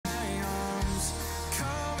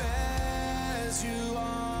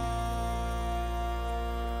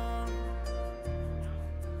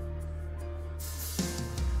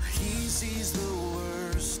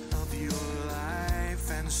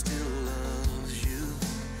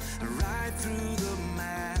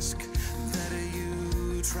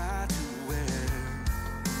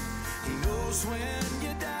Cause when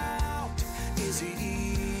you doubt, is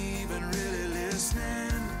he even really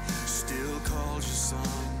listening? Still calls you son,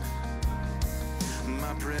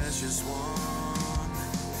 my precious one.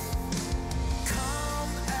 Come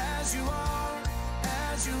as you are,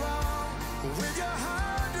 with your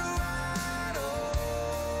heart wide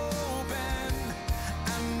open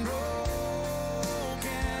and broken.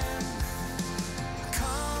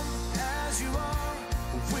 Come as you are,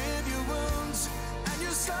 with your wounds and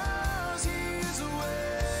your scars. He is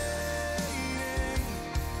waiting.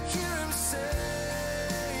 Hear him saying,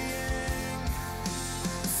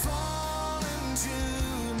 fall into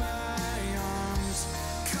my arms.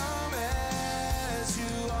 Come as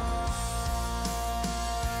you are.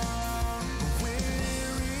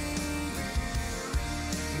 Weary,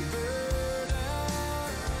 burdened,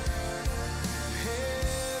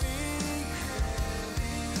 heavy,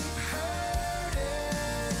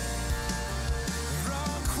 hurting.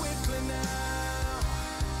 Run quickly now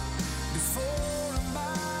before I'm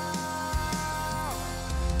out.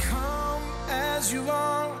 Come as you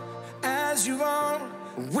are,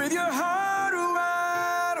 with your heart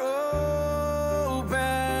wide open,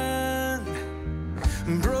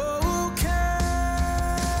 broken.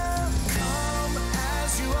 Come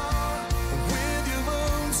as you are, with your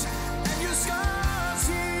wounds and your scars.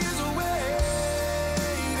 He is waiting.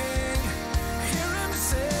 Hear him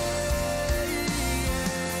saying,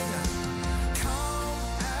 come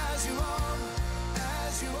as you are,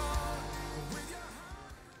 with your heart.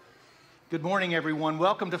 Good morning, everyone.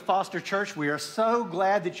 Welcome to Foster Church. We are so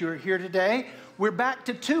glad that you're here today. We're back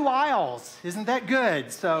to 2 aisles. Isn't that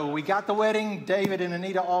good? So we got the wedding. David and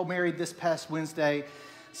Anita all married this past Wednesday.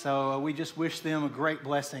 So we just wish them a great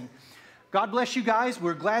blessing. God bless you guys.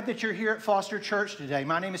 We're glad that you're here at Foster Church today.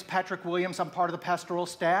 My name is Patrick Williams. I'm part of the pastoral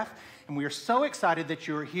staff, and we are so excited that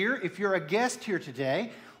you're here. If you're a guest here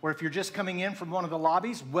today, or if you're just coming in from one of the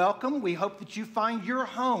lobbies, welcome. We hope that you find your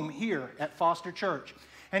home here at Foster Church.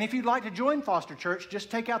 And if you'd like to join Foster Church, just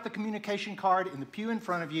take out the communication card in the pew in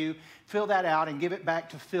front of you, fill that out, and give it back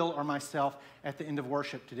to Phil or myself at the end of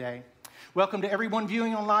worship today. Welcome to everyone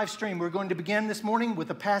viewing on live stream. We're going to begin this morning with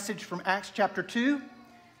a passage from Acts chapter 2.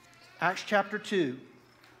 Acts chapter 2.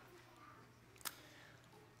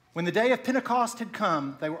 When the day of Pentecost had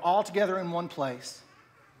come, they were all together in one place.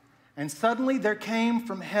 And suddenly there came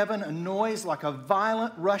from heaven a noise like a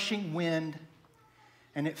violent rushing wind,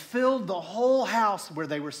 and it filled the whole house where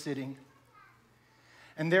they were sitting.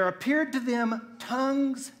 And there appeared to them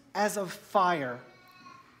tongues as of fire,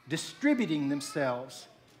 distributing themselves,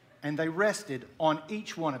 and they rested on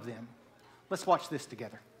each one of them. Let's watch this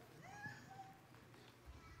together.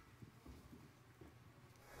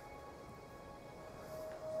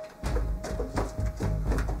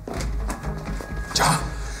 John,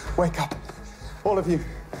 wake up. All of you.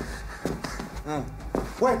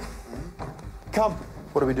 Wake. Come.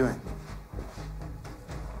 What are we doing?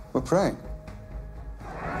 We're praying.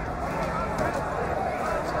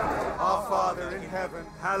 Our Father in heaven,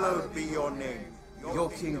 hallowed be your name. Your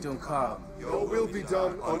kingdom come. Your will be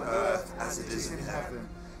done on earth as it is in heaven.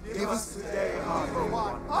 Give us today our bread.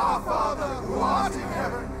 Our Father who art in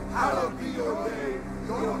heaven, hallowed be your name.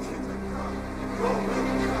 Your kingdom come. Your will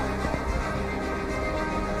be done.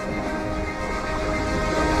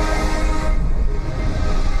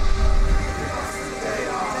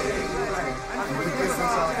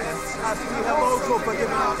 As we have also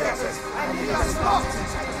forgiven our debtors, and lead us not into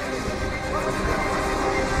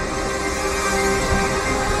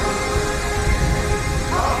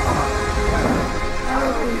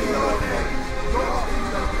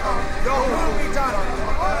Your will be done on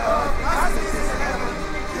earth as it is in heaven.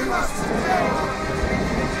 Give us today.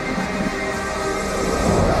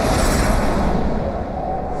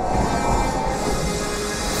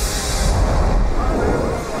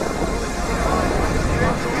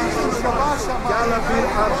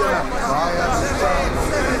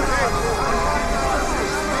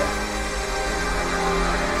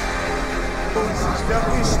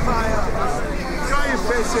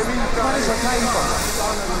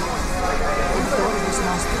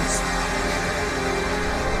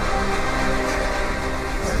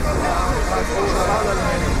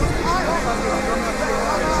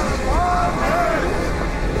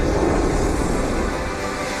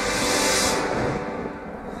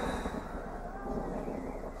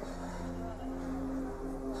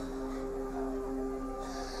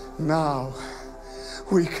 Now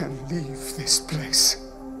we can leave this place.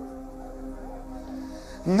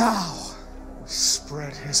 Now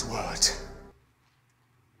spread his word.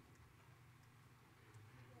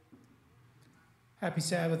 Happy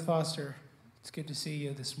Sabbath, Foster. It's good to see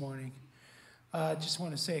you this morning. I just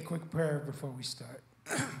want to say a quick prayer before we start.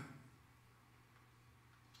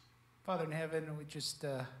 Father in heaven, we just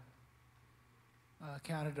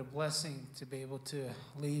count it a blessing to be able to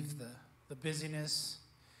leave the busyness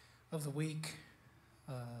of the week,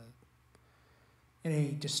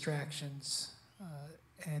 any distractions,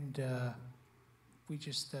 and we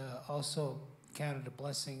just also count it a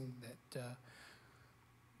blessing that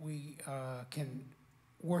we can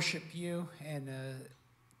worship you and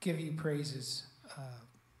give you praises,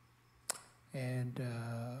 and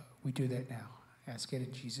we do that now. Ask it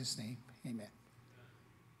in Jesus' name. Amen.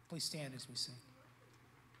 Please stand as we sing.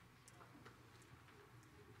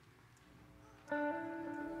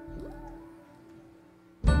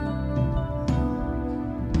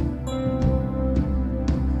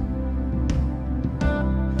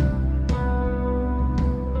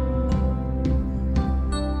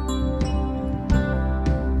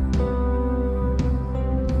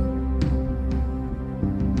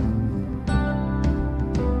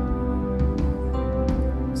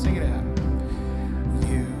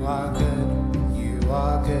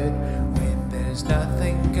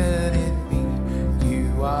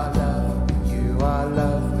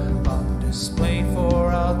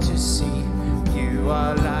 You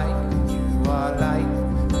are life,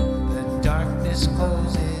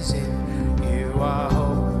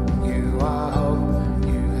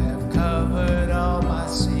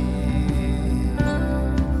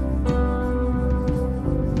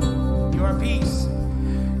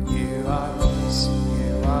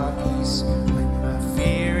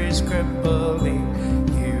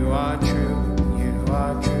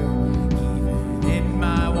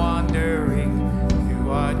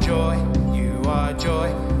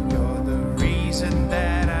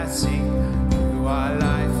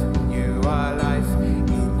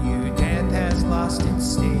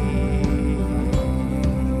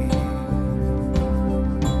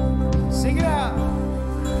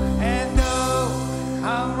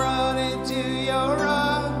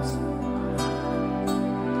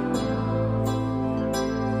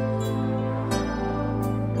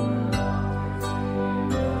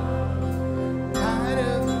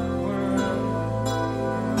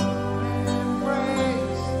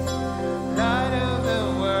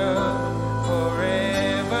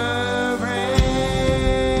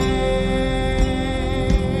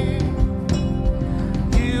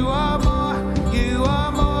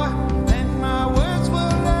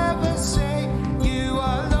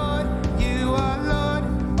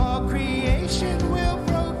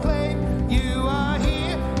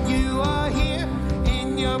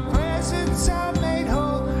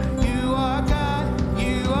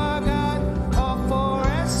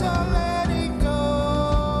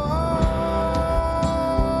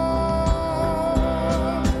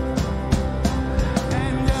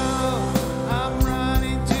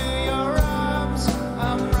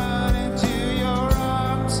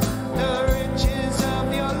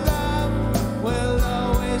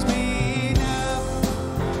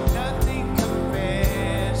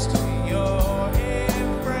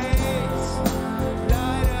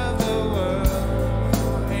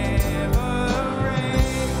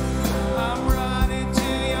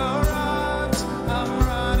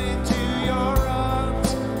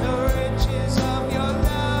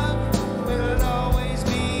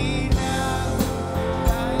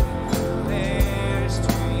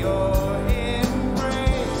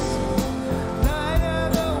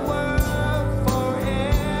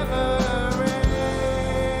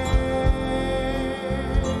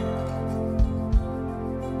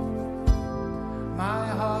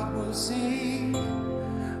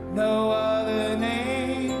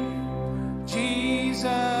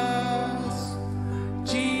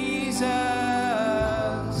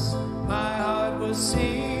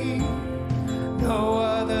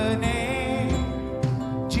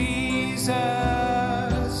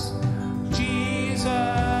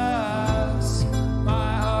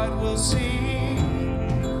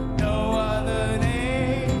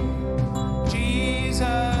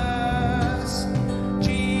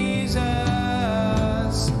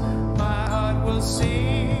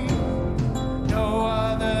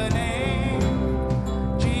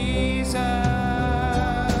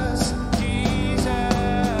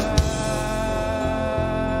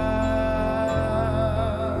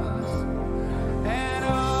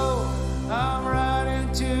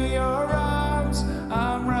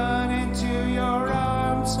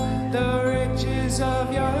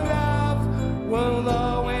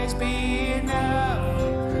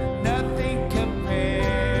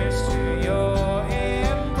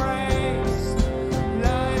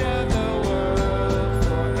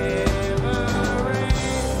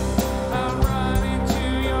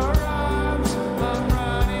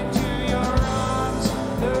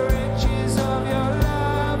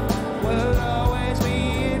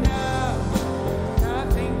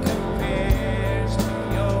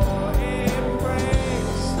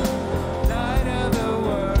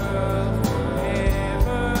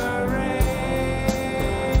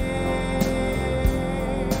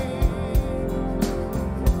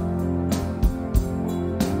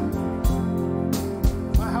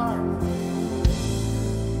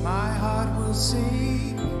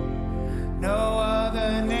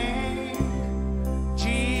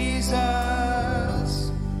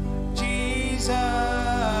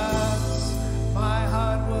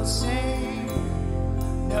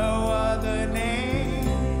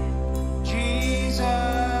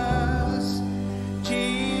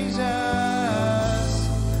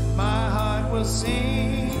 will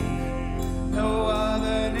sing no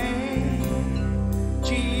other name.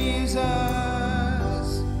 Jesus,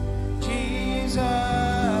 Jesus,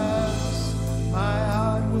 my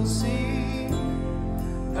heart will sing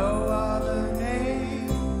no other name.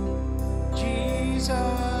 Jesus,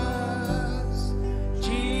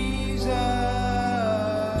 Jesus.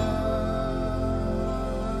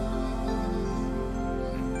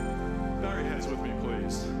 Bow your heads with me,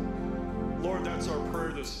 please. Lord, that's our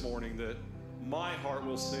prayer this morning, that my heart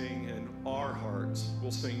will sing and our hearts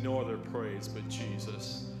will sing no other praise but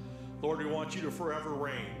Jesus. Lord, we want you to forever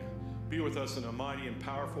reign. Be with us in a mighty and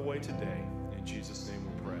powerful way today. In Jesus' name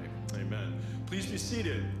we pray. Amen. Please be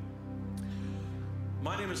seated.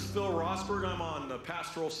 My name is Phil Rosberg. I'm on the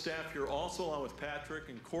pastoral staff here also, along with Patrick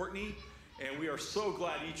and Courtney. And we are so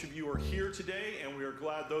glad each of you are here today. And we are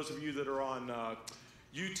glad those of you that are on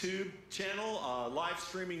YouTube channel, live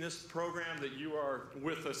streaming this program, that you are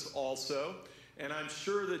with us also. And I'm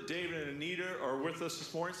sure that David and Anita are with us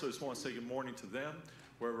this morning, so I just want to say good morning to them,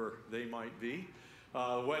 wherever they might be.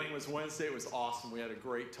 The wedding was Wednesday. It was awesome. We had a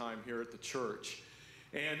great time here at the church.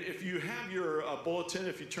 And if you have your bulletin,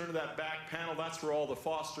 if you turn to that back panel, that's where all the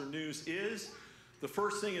Foster news is. The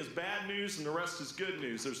first thing is bad news, and the rest is good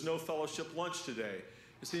news. There's no fellowship lunch today.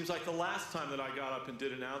 It seems like the last time that I got up and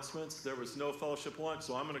did announcements, there was no fellowship lunch,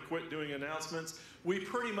 so I'm going to quit doing announcements. We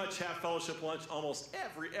pretty much have fellowship lunch almost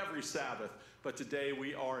every Sabbath, but today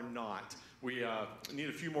we are not. We need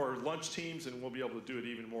a few more lunch teams, and we'll be able to do it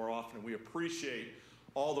even more often. We appreciate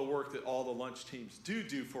all the work that all the lunch teams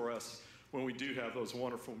do for us when we do have those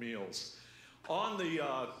wonderful meals. On the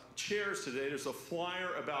chairs today, there's a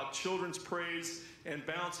flyer about Children's Praise and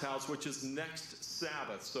Bounce House, which is next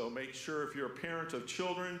Sabbath. So make sure, if you're a parent of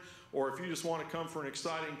children, or if you just want to come for an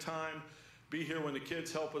exciting time, be here when the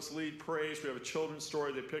kids help us lead praise. We have a children's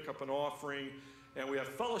story. They pick up an offering. And we have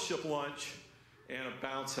fellowship lunch and a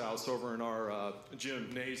bounce house over in our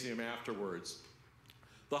gymnasium afterwards.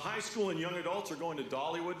 The high school and young adults are going to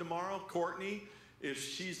Dollywood tomorrow. Courtney, if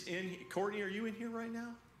she's in, Courtney, are you in here right now?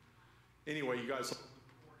 Anyway, you guys. It's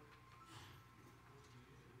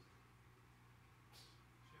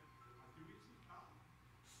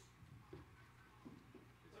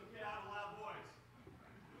okay, out of loud voice.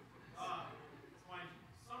 It's my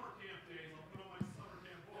summer camp days. I'll put on my summer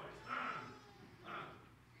camp voice.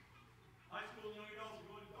 High school and young adults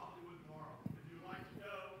are going to Dollywood tomorrow. If you'd like to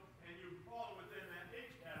go and you fall within that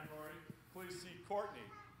age category, please see Courtney.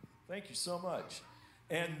 Thank you so much.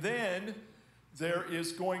 And then there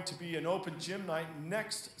is going to be an open gym night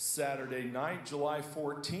next Saturday night, July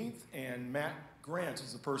 14th, and Matt Grant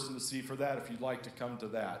is the person to see for that if you'd like to come to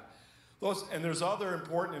that. And there's other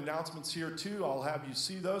important announcements here too. I'll have you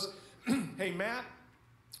see those. Hey, Matt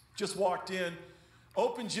just walked in.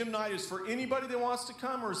 Open gym night is for anybody that wants to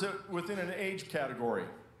come, or is it within an age category?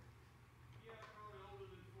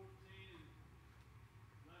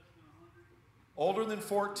 Older than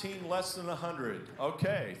 14, less than 100.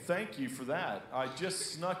 Okay, thank you for that. I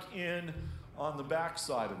just snuck in on the back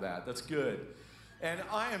side of that. That's good. And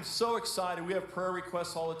I am so excited. We have prayer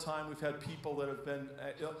requests all the time. We've had people that have been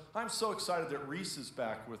ill. I'm so excited that Reese is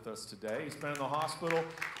back with us today. He's been in the hospital.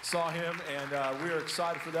 Saw him, and we are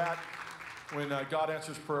excited for that. When God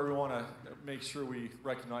answers prayer, we want to make sure we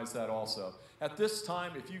recognize that also. At this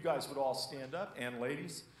time, if you guys would all stand up, and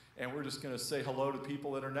ladies, and we're just going to say hello to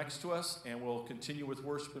people that are next to us, and we'll continue with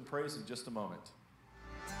worship and praise in just a moment.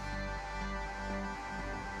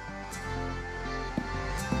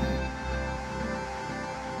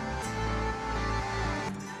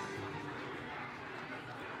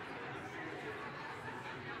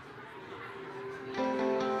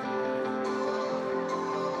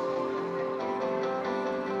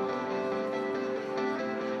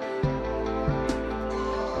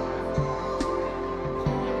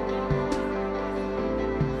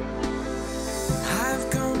 I've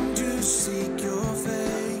come to seek your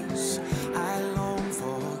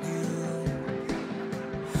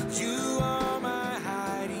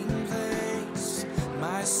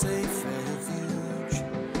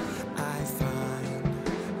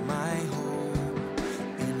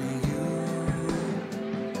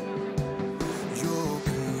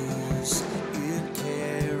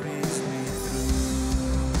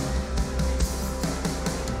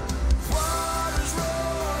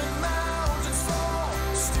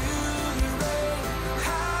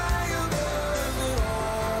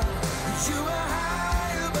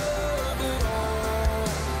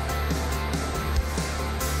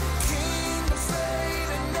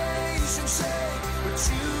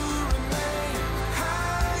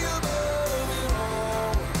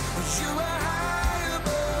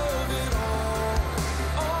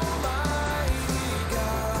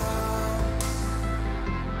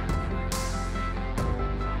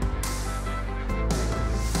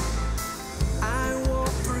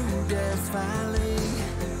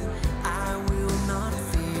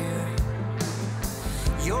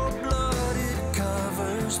Your blood, it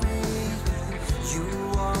covers me. You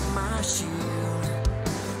are my shield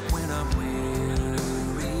when I'm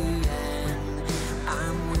weary and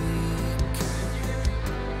I'm weak.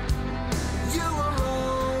 You are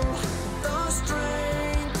all the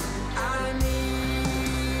strength I need.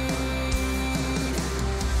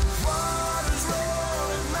 Waters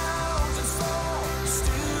rolling, mountains fall,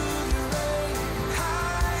 still you reign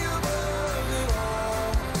high above it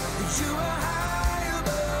all. You are high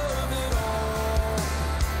above it all.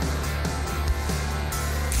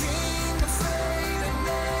 King of fate and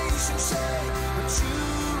nation shake, but you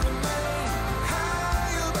remain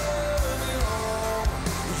high above it all.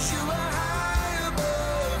 You are high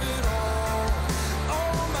above it all,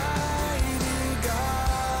 Almighty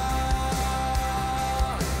God.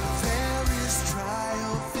 There is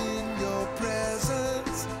triumph in your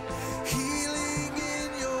presence, healing in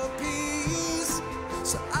your peace.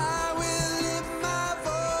 So I will lift my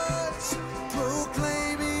voice,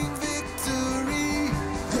 proclaiming victory.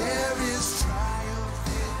 There is triumph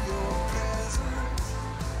in your presence,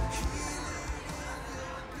 healing in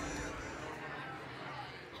your peace.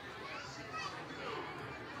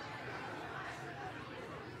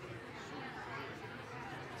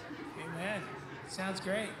 Amen. Sounds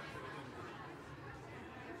great.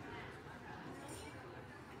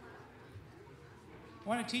 I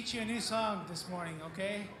want to teach you a new song this morning,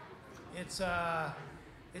 okay? It's a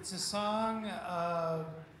song,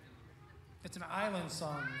 it's an island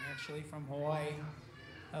song, actually, from Hawaii.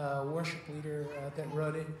 Worship leader that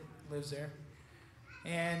wrote it lives there.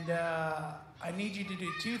 And I need you to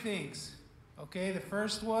do two things, okay? The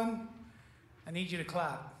first one, I need you to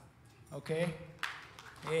clap, okay?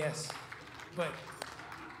 Yes, but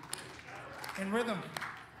in rhythm.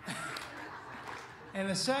 And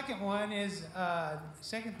the second one is,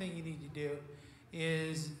 second thing you need to do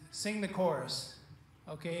is sing the chorus.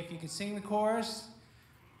 Okay, if you can sing the chorus,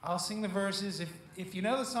 I'll sing the verses. If you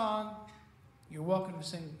know the song, you're welcome to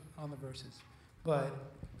sing on the verses. But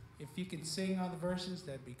if you can sing on the verses,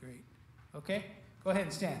 that'd be great. Okay, go ahead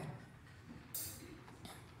and stand.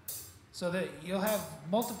 So that you'll have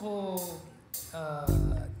multiple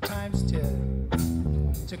times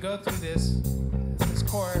to go through this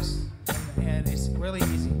chorus, and it's really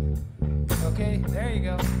easy. Okay, there you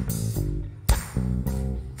go.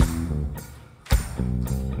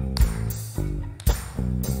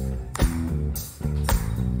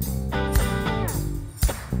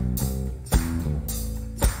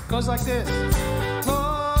 Goes like this.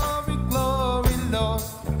 Glory, glory, Lord.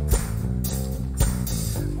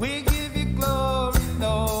 We give you glory,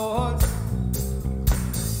 Lord.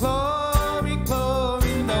 Glory,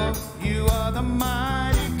 glory, Lord. You are the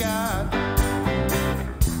mighty God.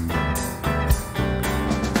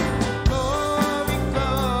 Glory,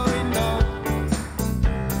 glory, Lord.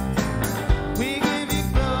 We give you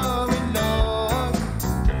glory, Lord.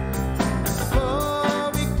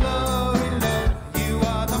 Glory, glory, Lord. You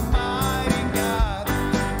are the mighty God.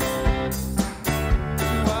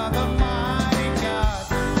 You are the mighty God.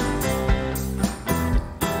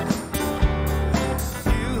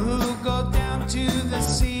 You who go down to the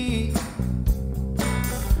sea,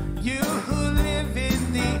 you who live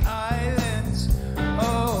in the islands.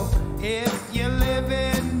 Oh, if you live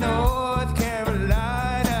in North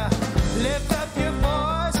Carolina, lift up your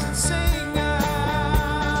voice and sing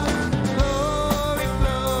out. Glory,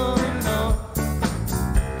 glory, Lord.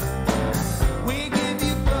 We give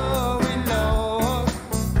you glory, Lord.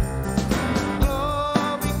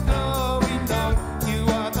 Glory, glory, Lord. You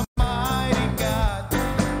are the mighty God.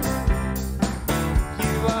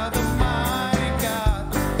 You are the mighty God.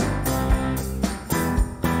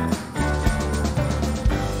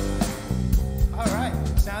 All right,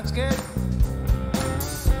 sounds good.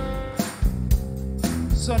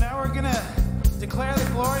 So now we're going to declare the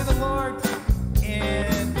glory of the Lord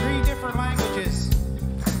in 3 different languages.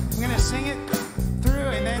 I'm going to sing it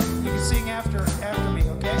through, and then you can sing after me,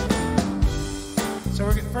 okay?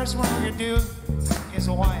 So first one we're going to do is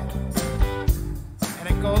Hawaiian. And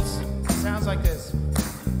it sounds like this.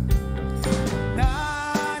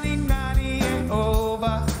 Nani, nani, e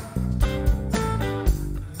ova.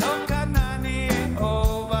 Loka, nani, e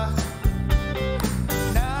ova.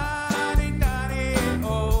 Nani, nani, e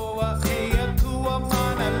ova. E akua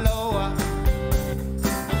mana loa.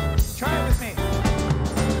 Try it with me.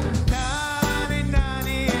 Nani,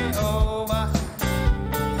 nani, e ova.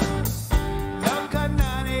 Loka,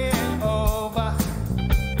 nani, e ova.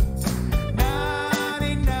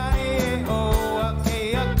 Nani, nani, e ova.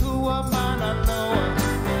 E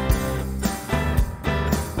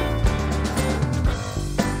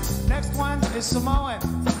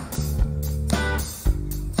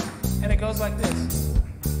And it goes like this.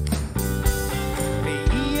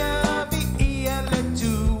 Via, via le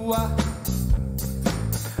tua,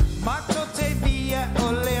 mato te via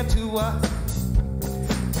o le tua.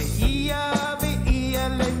 Via, via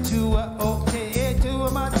le tua, o te tua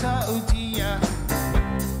mata utia.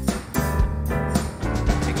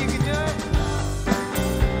 Think you can do it?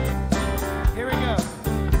 Here we go.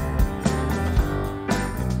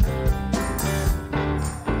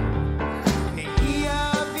 Via,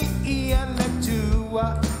 via le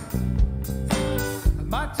tua,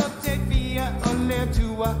 mato te via o le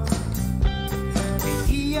tua.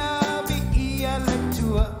 Via, via le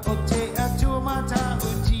tua, o te tua mata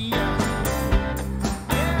utia.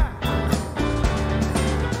 Yeah.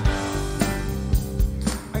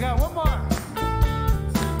 I got one more.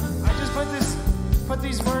 I just put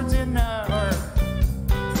these words in, or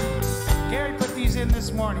Gary put these in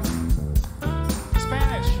this morning.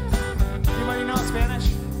 Spanish. Anybody know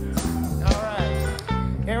Spanish? All right.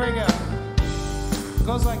 Here we go. It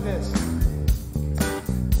goes like this.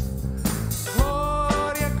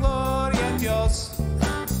 Gloria, gloria a Dios.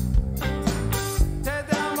 Te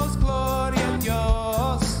damos gloria a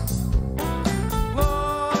Dios.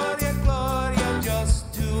 Gloria, gloria a Dios.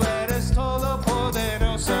 Tú eres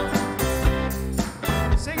todopoderoso.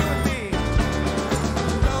 Sing it with me.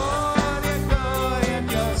 Gloria, gloria a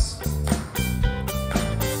Dios.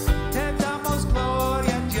 Te damos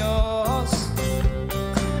gloria a Dios.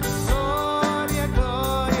 Gloria,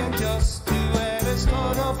 gloria a Dios. Tú eres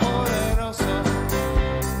todopoderoso.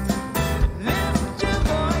 Lift your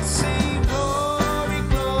voice, sing glory,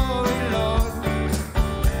 glory, Lord.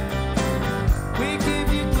 We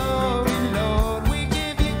give you glory, Lord. We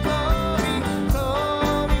give you glory,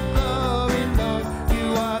 glory, glory, Lord.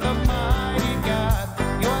 You are the mighty God.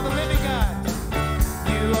 You are the living God.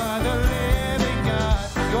 You are the living God.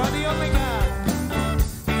 You are the only God.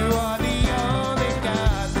 You are the only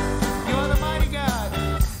God. You are the mighty God.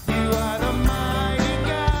 You are the mighty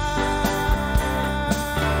God.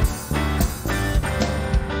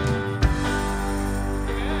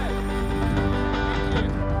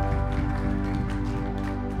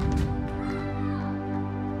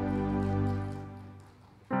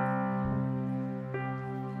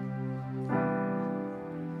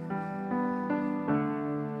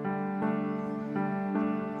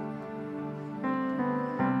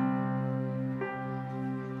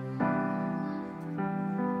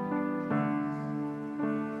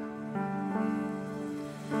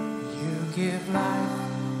 You give life,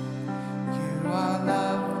 you are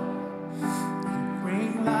love, you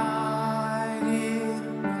bring light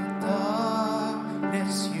in the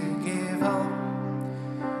darkness, you give hope,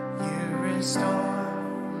 you restore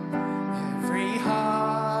every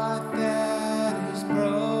heart that is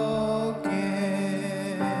broken.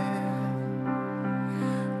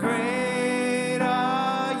 Great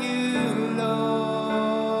are you, Lord.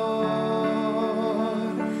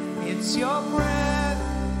 It's your breath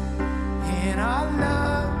in our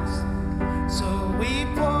lungs, so we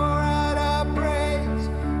pour out our praise.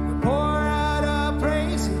 We pour out our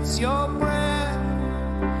praise. It's your breath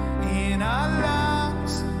in our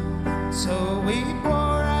lungs, so we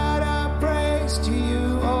pour out our praise to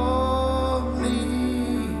you only.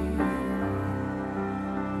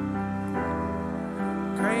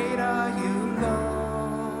 Great are you,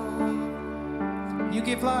 Lord. You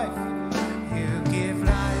give life. You give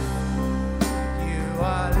life. You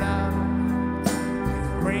are love.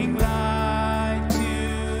 Bring light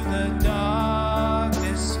to the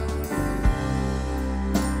darkness.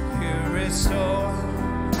 You restore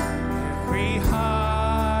every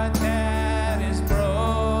heart that is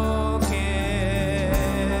broken.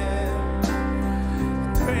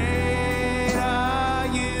 Great are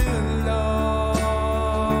you, Lord.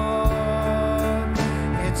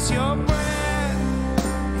 It's your breath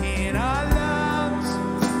in our lungs,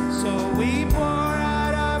 so we pour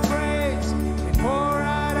out our praise. We pour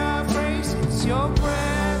out our praise. It's your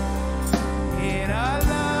breath in our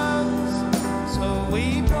lungs, so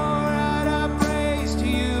we pour out our praise to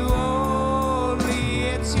you only.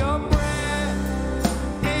 It's your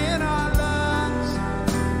breath in our lungs,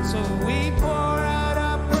 so we pour out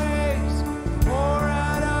our praise. Pour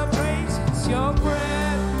out our praise. It's your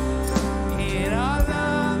breath in our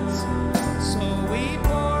lungs, so we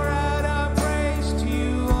pour out our praise to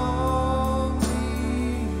you only.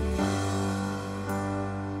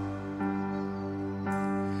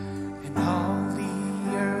 And all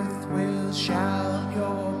the earth will shout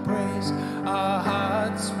your praise. Our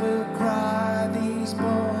hearts will cry, these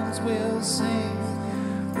bones will sing.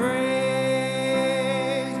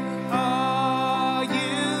 Great are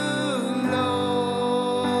you,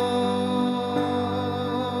 Lord.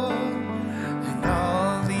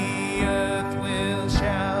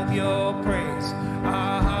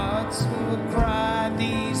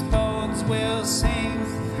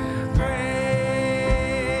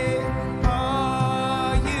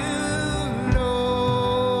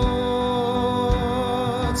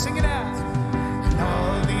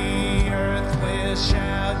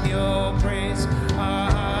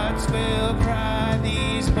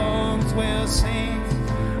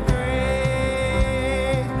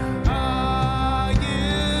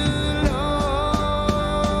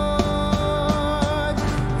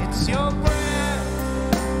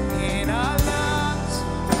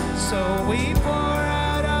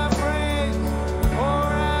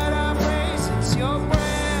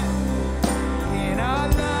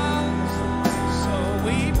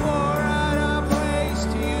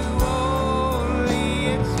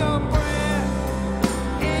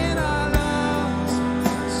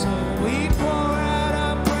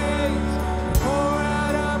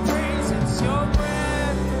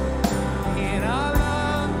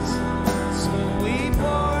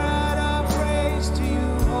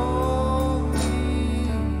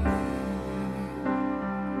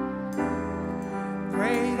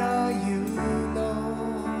 Great are you,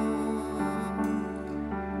 Lord.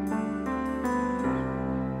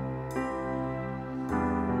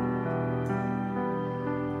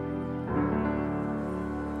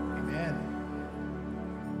 Amen.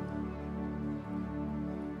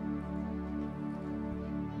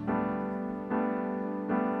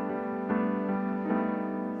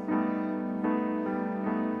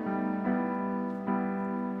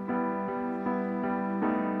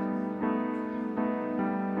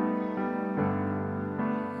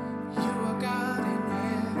 You are God in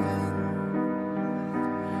heaven,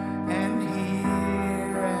 and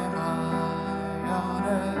here am I on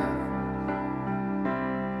earth.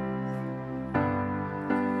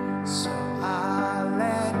 So I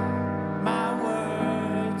let my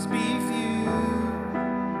words be few.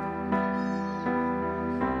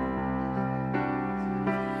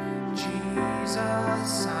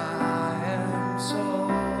 Jesus, I am so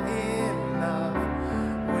in love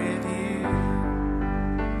with you.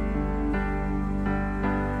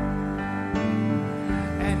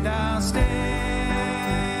 And I'll stand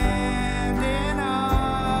in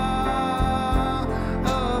awe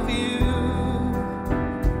of you.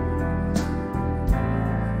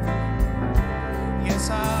 Yes,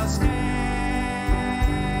 I'll stand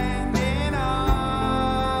in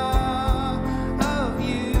awe of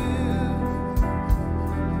you.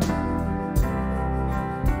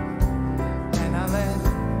 And I'll let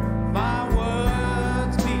my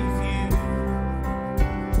words be few.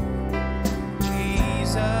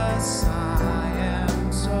 Jesus, I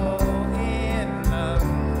am so in love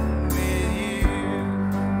with you.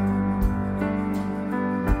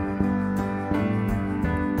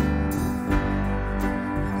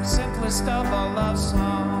 The simplest of all love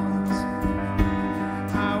songs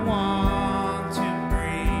I want to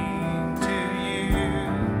bring to you.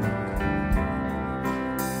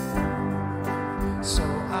 So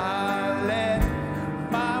I let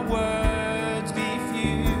my words be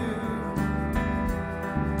few.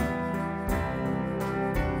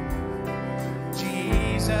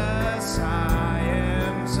 Jesus, I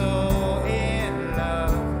am so in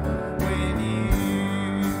love with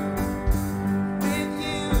you, with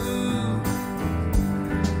you,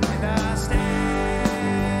 and I stand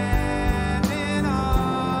in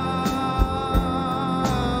awe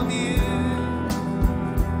of you,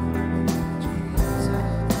 Jesus.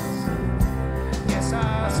 Yes,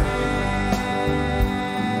 I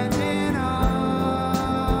stand in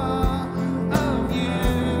awe of you.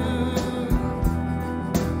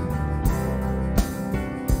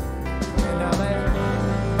 And I let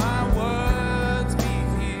my words be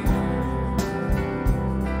few.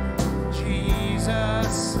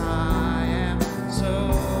 Jesus, I am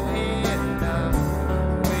so in love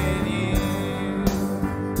with you.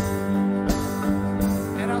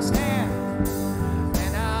 And I'll stand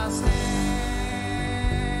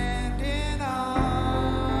in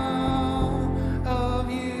awe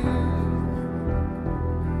of you.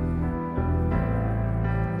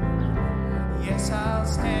 Yes, I'll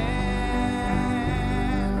stand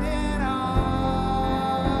in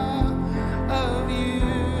awe of you.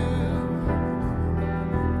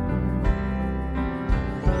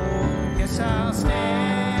 Yes, I'll stand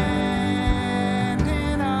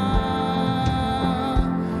in awe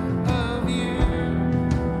of you,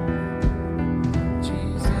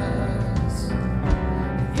 Jesus.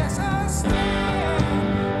 Yes, I'll stand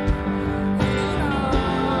in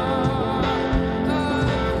awe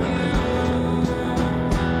of you.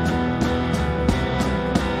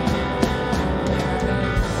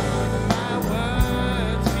 My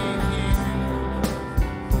words be few.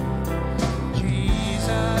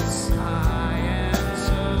 Jesus, I am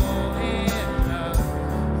so in love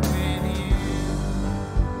with you.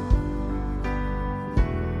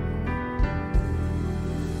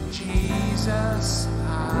 Jesus,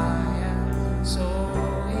 I am so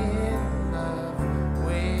in love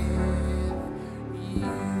with you.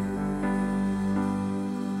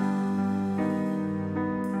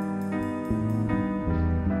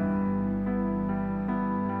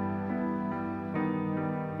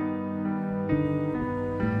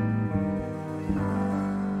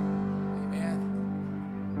 Amen.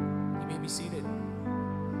 You may be seated.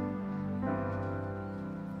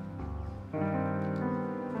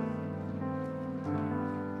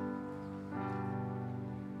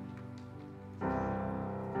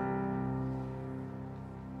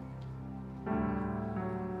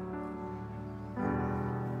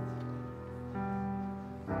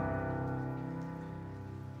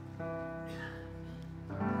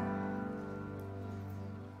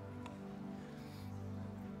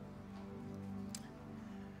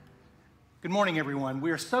 Good morning, everyone. We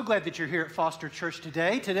are so glad that you're here at Foster Church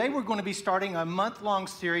today. Today, we're going to be starting a month-long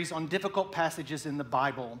series on difficult passages in the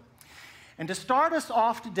Bible. And to start us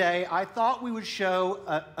off today, I thought we would show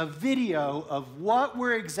a video of what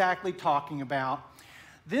we're exactly talking about.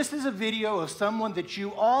 This is a video of someone that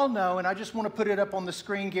you all know, and I just want to put it up on the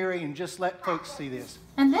screen, Gary, and just let folks see this.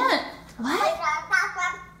 And then, what?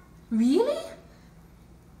 Really?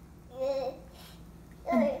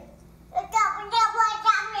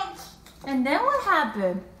 And then what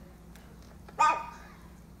happened?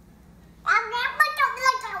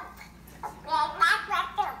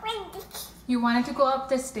 You wanted to go up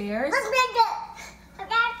the stairs?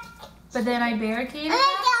 But then I barricaded it?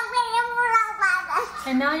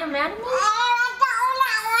 And now you're mad at me?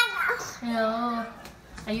 Oh,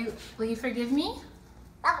 will you forgive me?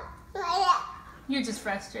 You're just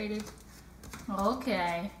frustrated.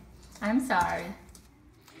 Okay, I'm sorry.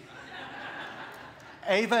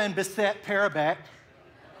 Ava and Bissette Parabeck,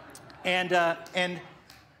 and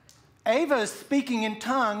Ava is speaking in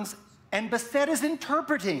tongues, and Bissette is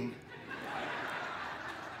interpreting.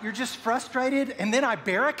 You're just frustrated, and then I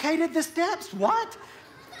barricaded the steps? What?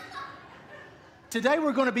 Today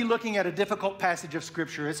we're going to be looking at a difficult passage of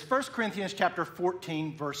Scripture. It's 1 Corinthians chapter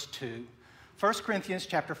 14, verse 2. 1 Corinthians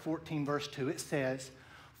chapter 14, verse 2, it says,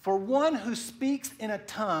 "For one who speaks in a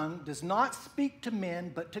tongue does not speak to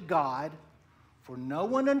men but to God, for no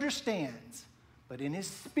one understands, but in his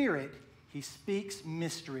spirit he speaks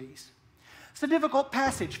mysteries." It's a difficult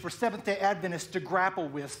passage for Seventh-day Adventists to grapple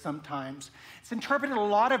with sometimes. It's interpreted a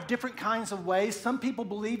lot of different kinds of ways. Some people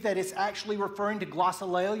believe that it's actually referring to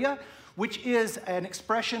glossolalia, which is an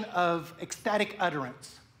expression of ecstatic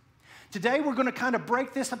utterance. Today we're going to kind of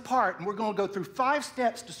break this apart, and we're going to go through 5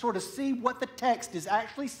 steps to sort of see what the text is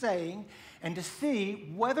actually saying and to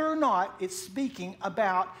see whether or not it's speaking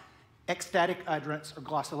about ecstatic utterance or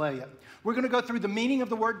glossolalia. We're going to go through the meaning of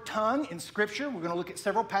the word tongue in Scripture. We're going to look at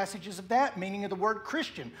several passages of that, meaning of the word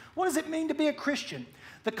Christian. What does it mean to be a Christian?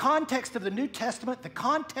 The context of the New Testament, the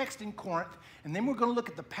context in Corinth, and then we're going to look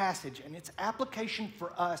at the passage and its application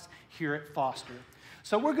for us here at Foster.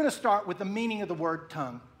 So we're going to start with the meaning of the word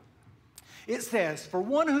tongue. It says, "For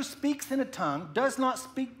one who speaks in a tongue does not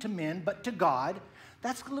speak to men but to God."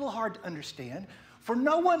 That's a little hard to understand. "For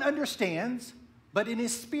no one understands, but in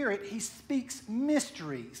his spirit he speaks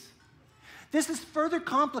mysteries." This is further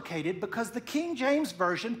complicated because the King James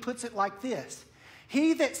Version puts it like this: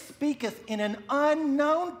 "He that speaketh in an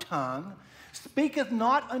unknown tongue speaketh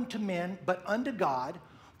not unto men, but unto God,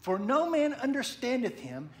 for no man understandeth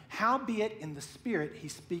him, howbeit in the spirit he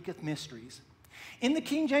speaketh mysteries." In the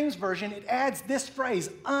King James Version, it adds this phrase,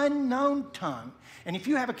 unknown tongue. And if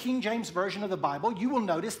you have a King James Version of the Bible, you will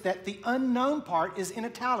notice that the unknown part is in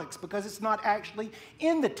italics because it's not actually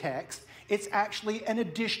in the text. It's actually an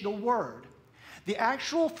additional word. The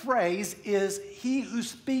actual phrase is "he who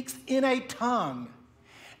speaks in a tongue."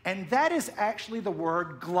 And that is actually the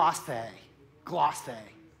word glosse. Glosse.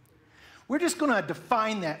 We're just going to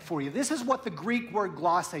define that for you. This is what the Greek word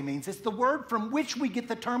glosse means. It's the word from which we get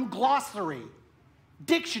the term glossary,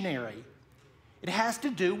 dictionary. It has to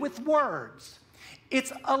do with words.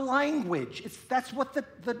 It's a language. That's what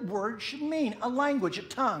the word should mean, a language, a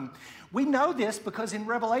tongue. We know this because in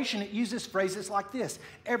Revelation it uses phrases like this: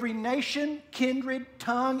 every nation, kindred,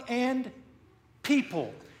 tongue, and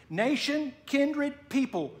people. Nation, kindred,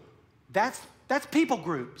 people. That's people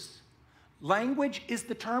groups. Language is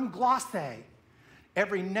the term glosse.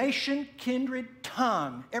 Every nation, kindred,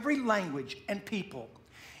 tongue, every language, and people.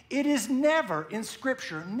 It is never, in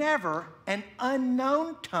Scripture, never an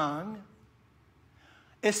unknown tongue,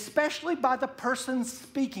 especially by the person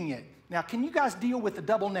speaking it. Now, can you guys deal with the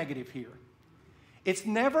double negative here? It's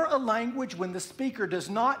never a language when the speaker does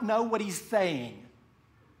not know what he's saying.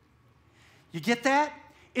 You get that?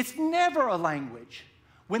 It's never a language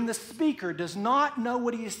when the speaker does not know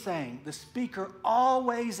what he is saying. The speaker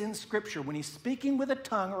always in Scripture, when he's speaking with a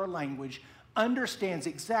tongue or a language, understands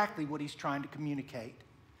exactly what he's trying to communicate.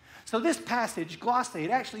 So this passage, glosse,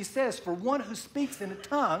 it actually says, "For one who speaks in a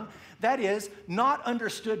tongue," that is, not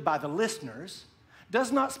understood by the listeners,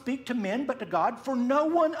 "does not speak to men but to God, for no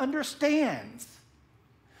one understands."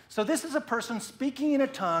 So this is a person speaking in a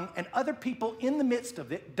tongue, and other people in the midst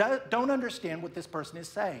of it don't understand what this person is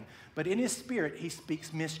saying. But in his spirit, he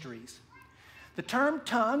speaks mysteries. The term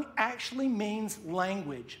tongue actually means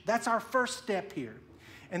language. That's our first step here.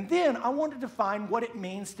 And then I want to define what it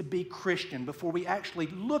means to be Christian before we actually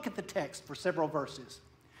look at the text for several verses.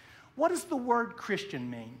 What does the word Christian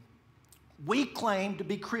mean? We claim to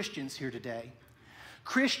be Christians here today.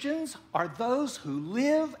 Christians are those who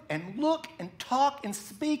live and look and talk and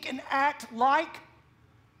speak and act like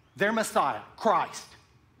their Messiah, Christ.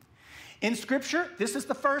 In Scripture, this is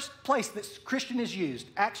the first place that Christian is used.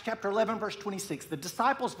 Acts chapter 11, verse 26. The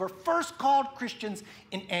disciples were first called Christians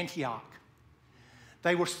in Antioch.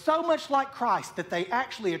 They were so much like Christ that they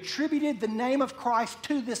actually attributed the name of Christ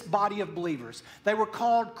to this body of believers. They were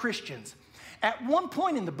called Christians. At one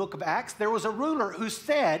point in the book of Acts, there was a ruler who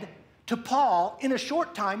said to Paul, "In a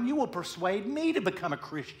short time, you will persuade me to become a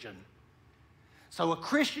Christian." So a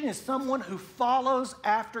Christian is someone who follows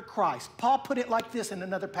after Christ. Paul put it like this in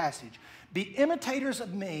another passage: "Be imitators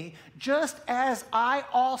of me, just as I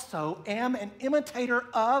also am an imitator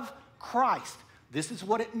of Christ." This is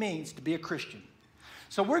what it means to be a Christian.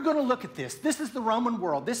 So we're going to look at this. This is the Roman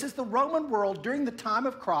world. This is the Roman world during the time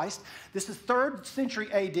of Christ. This is 3rd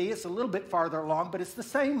century AD. It's a little bit farther along, but it's the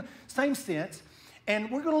same sense.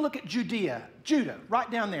 And we're going to look at Judah,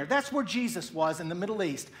 right down there. That's where Jesus was in the Middle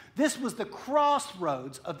East. This was the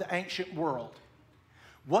crossroads of the ancient world.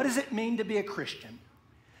 What does it mean to be a Christian?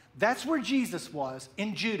 That's where Jesus was,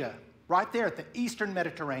 in Judah, right there at the Eastern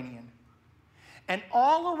Mediterranean. And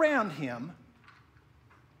all around him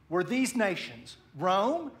were these nations: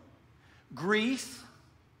 Rome, Greece,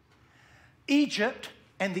 Egypt,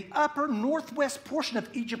 and the upper northwest portion of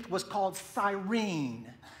Egypt was called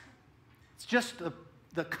Cyrene. It's just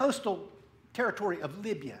the coastal territory of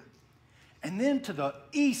Libya. And then to the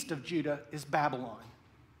east of Judah is Babylon.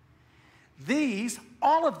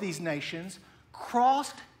 All of these nations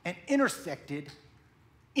crossed and intersected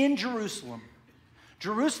in Jerusalem.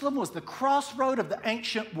 Jerusalem was the crossroad of the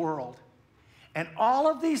ancient world. And all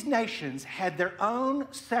of these nations had their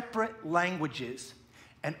own separate languages,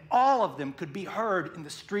 and all of them could be heard in the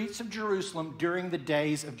streets of Jerusalem during the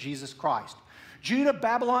days of Jesus Christ. Judah,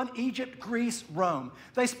 Babylon, Egypt, Greece, Rome.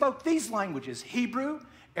 They spoke these languages: Hebrew,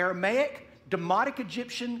 Aramaic, Demotic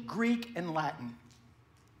Egyptian, Greek, and Latin.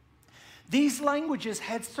 These languages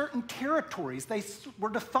had certain territories. They were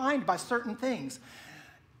defined by certain things.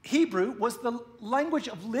 Hebrew was the language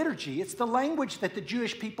of liturgy. It's the language that the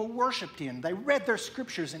Jewish people worshiped in. They read their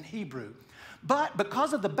scriptures in Hebrew. But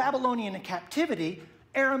because of the Babylonian captivity,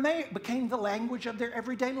 Aramaic became the language of their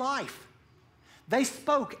everyday life. They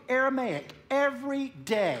spoke Aramaic every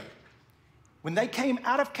day. When they came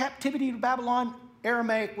out of captivity to Babylon,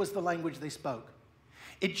 Aramaic was the language they spoke.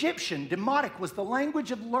 Egyptian, Demotic, was the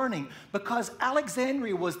language of learning because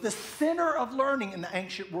Alexandria was the center of learning in the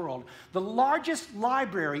ancient world. The largest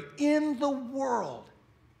library in the world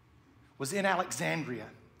was in Alexandria.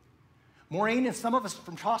 Maureen and some of us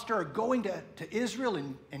from Foster are going to Israel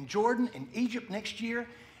and Jordan and Egypt next year,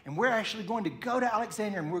 and we're actually going to go to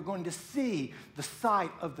Alexandria and we're going to see the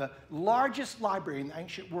site of the largest library in the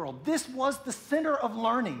ancient world. This was the center of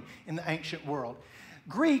learning in the ancient world.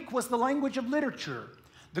 Greek was the language of literature.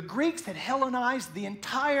 The Greeks had Hellenized the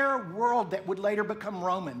entire world that would later become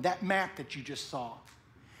Roman, that map that you just saw.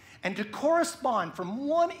 And to correspond from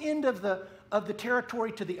one end of the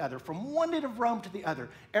territory to the other, from one end of Rome to the other,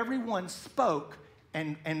 everyone spoke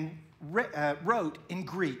and wrote in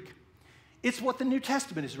Greek. It's what the New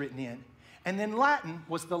Testament is written in. And then Latin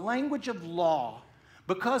was the language of law.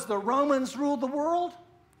 Because the Romans ruled the world,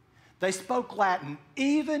 they spoke Latin,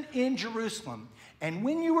 even in Jerusalem. And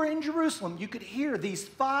when you were in Jerusalem, you could hear these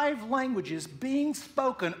 5 languages being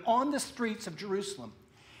spoken on the streets of Jerusalem.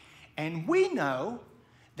 And we know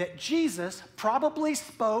that Jesus probably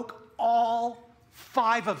spoke all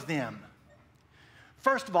 5 of them.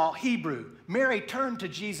 First of all, Hebrew. Mary turned to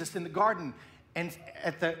Jesus in the garden and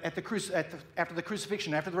after the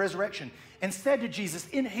crucifixion, after the resurrection, and said to Jesus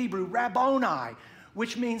in Hebrew, Rabboni,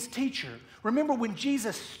 which means teacher. Remember when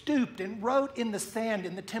Jesus stooped and wrote in the sand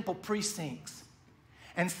in the temple precincts,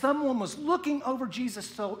 and someone was looking over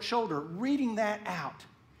Jesus' shoulder, reading that out.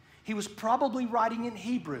 He was probably writing in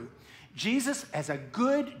Hebrew. Jesus, as a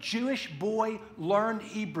good Jewish boy, learned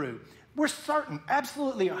Hebrew. We're certain,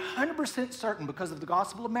 absolutely 100% certain, because of the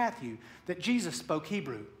Gospel of Matthew, that Jesus spoke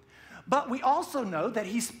Hebrew. But we also know that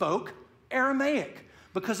he spoke Aramaic,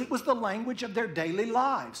 because it was the language of their daily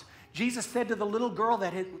lives. Jesus said to the little girl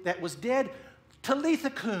that was dead, Talitha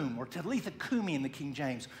cum, or Talitha cumi in the King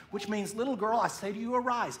James, which means, little girl, I say to you,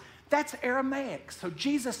 arise. That's Aramaic. So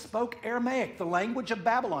Jesus spoke Aramaic, the language of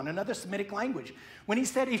Babylon, another Semitic language. When he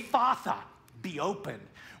said, Ephatha, be opened.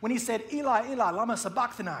 When he said, Eli, Eli, lama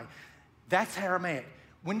sabachthani, that's Aramaic.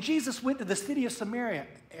 When Jesus went to the city of Samaria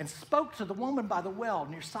and spoke to the woman by the well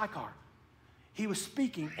near Sychar, he was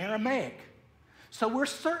speaking Aramaic. So we're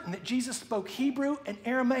certain that Jesus spoke Hebrew and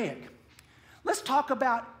Aramaic. Let's talk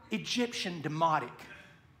about Egyptian Demotic.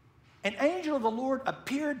 An angel of the Lord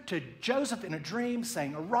appeared to Joseph in a dream,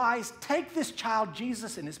 saying, "Arise, take this child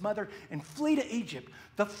Jesus and his mother and flee to Egypt."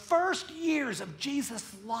 The first years of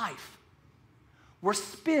Jesus' life were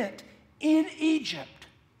spent in Egypt,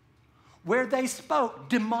 where they spoke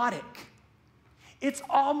Demotic. It's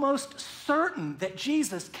almost certain that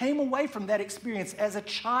Jesus came away from that experience as a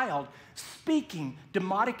child speaking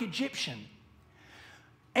Demotic Egyptian.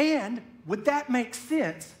 And would that make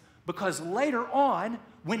sense? Because later on,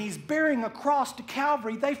 when he's bearing a cross to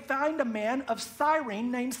Calvary, they find a man of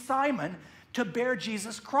Cyrene named Simon to bear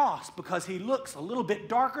Jesus' cross because he looks a little bit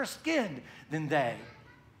darker skinned than they.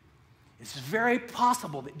 It's very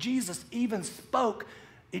possible that Jesus even spoke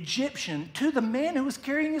Egyptian to the man who was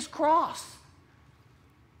carrying his cross.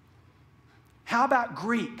 How about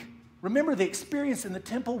Greek? Remember the experience in the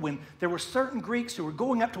temple when there were certain Greeks who were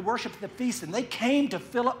going up to worship at the feast and they came to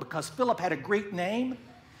Philip because Philip had a Greek name?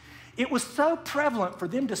 It was so prevalent for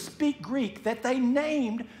them to speak Greek that they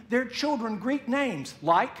named their children Greek names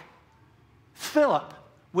like Philip,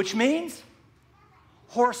 which means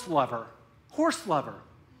horse lover. Horse lover.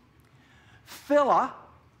 Phila,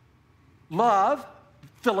 love,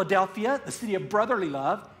 Philadelphia, the city of brotherly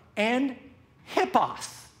love, and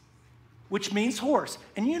hippos, which means horse.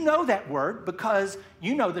 And you know that word because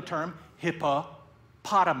you know the term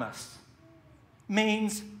hippopotamus,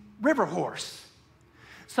 means river horse.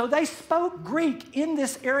 So they spoke Greek in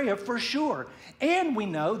this area for sure. And we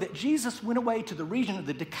know that Jesus went away to the region of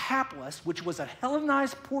the Decapolis, which was a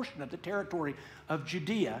Hellenized portion of the territory of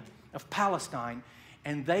Judea, of Palestine,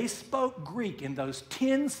 and they spoke Greek in those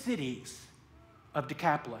 10 cities of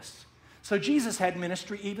Decapolis. So Jesus had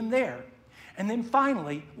ministry even there. And then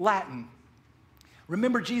finally, Latin.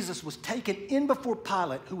 Remember, Jesus was taken in before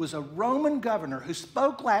Pilate, who was a Roman governor who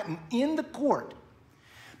spoke Latin in the court.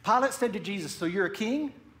 Pilate said to Jesus, "So you're a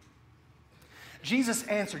king?" Jesus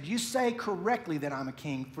answered, "You say correctly that I'm a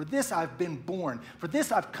king. For this I've been born. For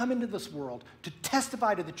this I've come into this world, to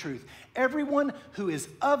testify to the truth. Everyone who is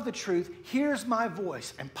of the truth hears my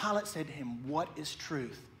voice." And Pilate said to him, "What is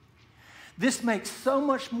truth?" This makes so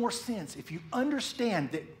much more sense if you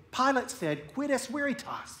understand that Pilate said, "Quid est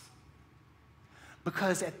veritas?"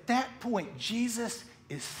 Because at that point, Jesus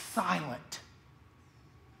is silent.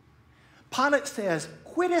 Pilate says,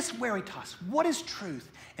 "Quid est veritas?" What is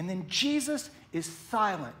truth? And then Jesus is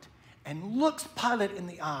silent and looks Pilate in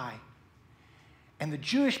the eye. And the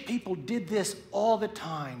Jewish people did this all the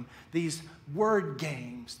time, these word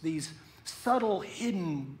games, these subtle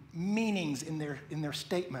hidden meanings in their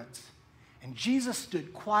statements. And Jesus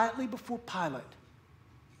stood quietly before Pilate.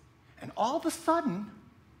 And all of a sudden,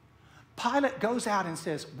 Pilate goes out and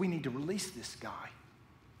says, "We need to release this guy."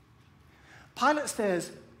 Pilate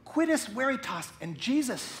says, "Quid est veritas?" And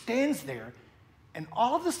Jesus stands there, and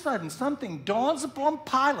all of a sudden something dawns upon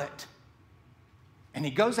Pilate, and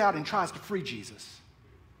he goes out and tries to free Jesus.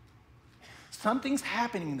 Something's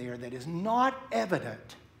happening there that is not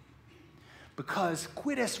evident, because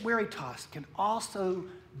quid est veritas can also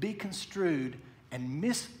be construed and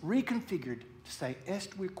reconfigured to say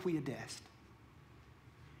est vir quid est.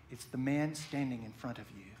 It's the man standing in front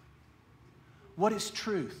of you. What is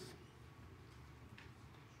truth?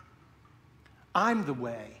 I'm the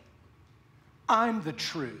way. I'm the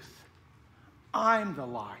truth. I'm the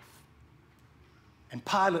life. And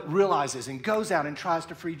Pilate realizes and goes out and tries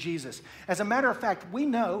to free Jesus. As a matter of fact, we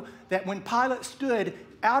know that when Pilate stood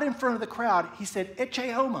out in front of the crowd, he said,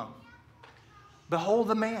 "Ecce homo," behold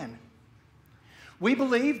the man. We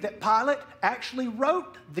believe that Pilate actually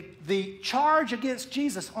wrote the charge against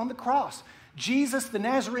Jesus on the cross. Jesus, the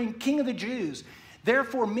Nazarene, King of the Jews.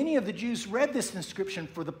 Therefore, many of the Jews read this inscription,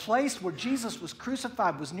 for the place where Jesus was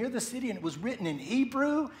crucified was near the city, and it was written in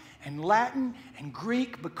Hebrew and Latin and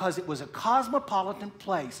Greek because it was a cosmopolitan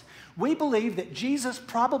place. We believe that Jesus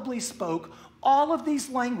probably spoke all of these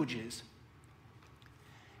languages.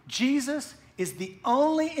 Jesus is the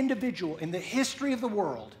only individual in the history of the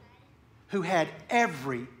world who had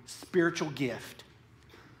every spiritual gift.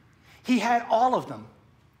 He had all of them.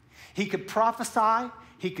 He could prophesy,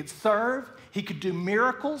 he could serve, he could do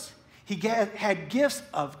miracles. He had gifts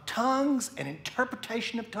of tongues and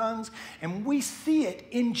interpretation of tongues, and we see it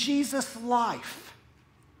in Jesus' life,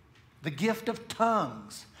 the gift of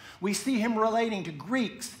tongues. We see him relating to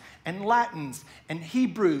Greeks and Latins and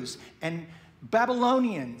Hebrews and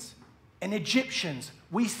Babylonians and Egyptians.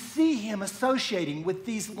 We see him associating with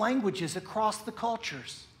these languages across the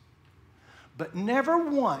cultures. But never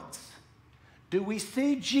once do we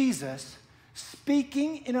see Jesus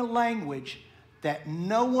speaking in a language that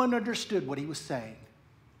no one understood what he was saying.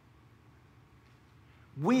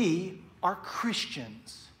 We are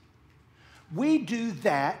Christians. We do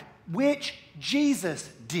that which Jesus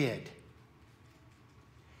did.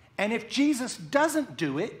 And if Jesus doesn't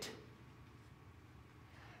do it,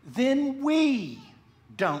 then we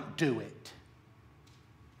don't do it.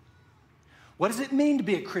 What does it mean to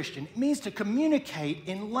be a Christian? It means to communicate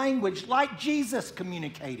in language like Jesus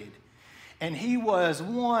communicated. And he was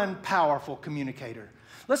one powerful communicator.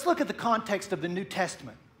 Let's look at the context of the New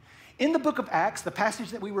Testament. In the book of Acts, the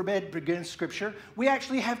passage that we read begins Scripture, we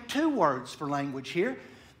actually have two words for language here.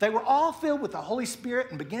 They were all filled with the Holy Spirit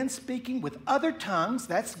and began speaking with other tongues.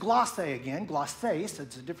 That's glosse again, glosses,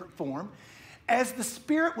 it's a different form, as the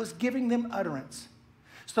Spirit was giving them utterance.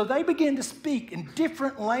 So they began to speak in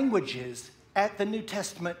different languages at the New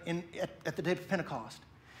Testament at the day of Pentecost.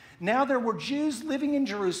 Now there were Jews living in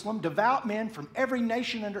Jerusalem, devout men from every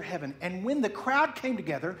nation under heaven. And when the crowd came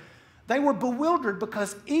together, they were bewildered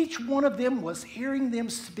because each one of them was hearing them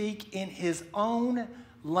speak in his own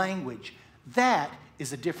language. That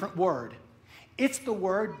is a different word. It's the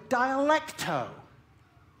word dialecto,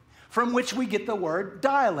 from which we get the word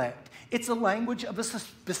dialect. It's a language of a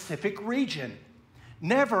specific region,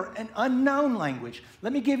 never an unknown language.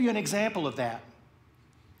 Let me give you an example of that.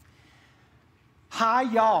 Hi,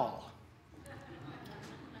 y'all.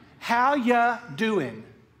 How ya doing?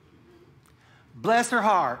 Bless her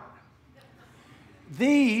heart.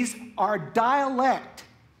 These are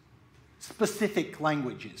dialect-specific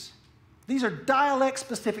languages. These are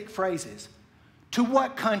dialect-specific phrases. To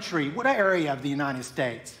what country? What area of the United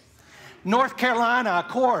States? North Carolina, of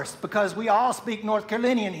course, because we all speak North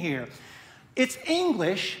Carolinian here. It's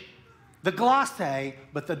English, the glosse,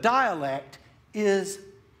 but the dialect is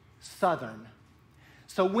Southern.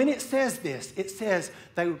 So when it says this, it says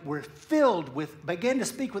they were began to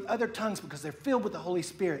speak with other tongues because they're filled with the Holy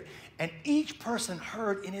Spirit. And each person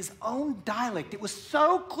heard in his own dialect. It was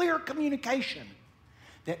so clear communication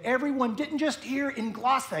that everyone didn't just hear in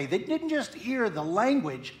glosse. They didn't just hear the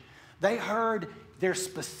language. They heard their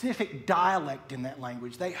specific dialect in that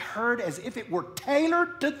language. They heard as if it were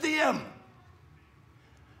tailored to them.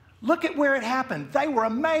 Look at where it happened. They were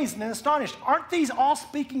amazed and astonished. Aren't these all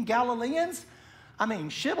speaking Galileans? I mean,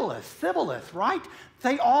 shibboleth, sibboleth, right?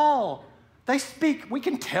 They speak, we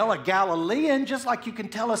can tell a Galilean just like you can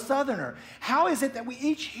tell a Southerner. How is it that we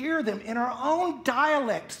each hear them in our own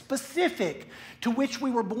dialect specific to which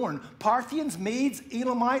we were born? Parthians, Medes,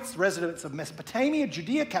 Elamites, residents of Mesopotamia,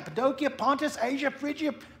 Judea, Cappadocia, Pontus, Asia,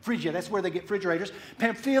 Phrygia, that's where they get refrigerators,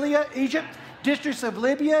 Pamphylia, Egypt, districts of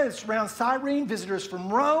Libya, it's around Cyrene, visitors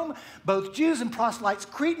from Rome, both Jews and proselytes,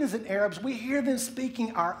 Cretans and Arabs. We hear them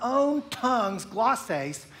speaking our own tongues,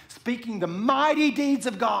 glosses, speaking the mighty deeds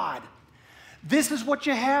of God. This is what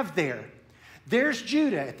you have there. There's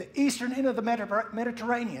Judah at the eastern end of the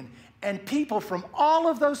Mediterranean, and people from all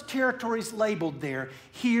of those territories labeled there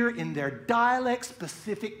here in their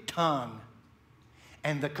dialect-specific tongue.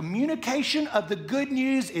 And the communication of the good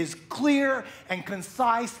news is clear and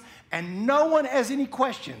concise, and no one has any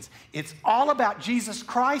questions. It's all about Jesus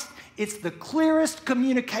Christ. It's the clearest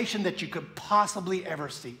communication that you could possibly ever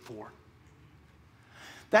seek for.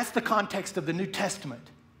 That's the context of the New Testament.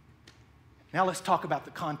 Now let's talk about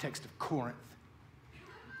the context of Corinth.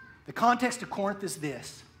 The context of Corinth is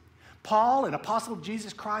this. Paul, an apostle of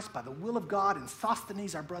Jesus Christ by the will of God, and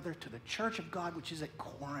Sosthenes, our brother, to the church of God, which is at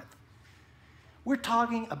Corinth. We're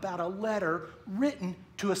talking about a letter written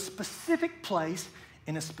to a specific place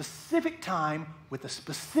in a specific time with a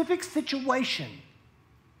specific situation.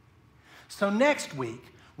 So next week,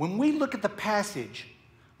 when we look at the passage,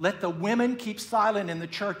 let the women keep silent in the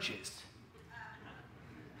churches.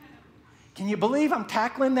 Can you believe I'm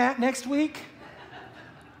tackling that next week?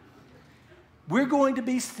 We're going to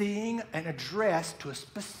be seeing an address to a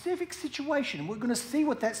specific situation. We're going to see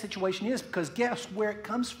what that situation is because guess where it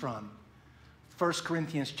comes from? 1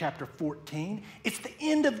 Corinthians chapter 14. It's the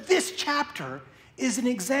end of this chapter is an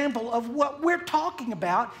example of what we're talking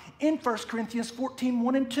about in 1 Corinthians 14,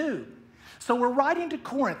 1 and 2. So we're writing to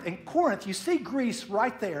Corinth. And Corinth, you see Greece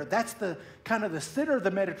right there. That's the kind of the center of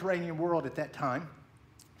the Mediterranean world at that time.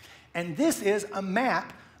 And this is a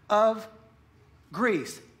map of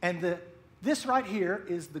Greece. And this right here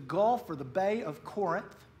is the Gulf or the Bay of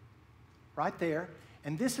Corinth, right there.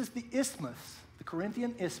 And this is the isthmus, the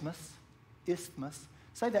Corinthian isthmus. Isthmus.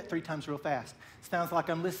 Say that 3 times real fast. Sounds like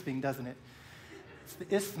I'm lisping, doesn't it? It's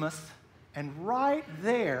the isthmus. And right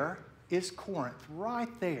there is Corinth, right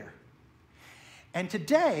there. And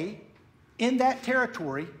today, in that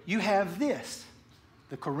territory, you have this,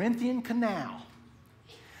 the Corinthian Canal.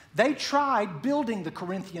 They tried building the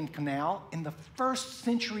Corinthian Canal in the 1st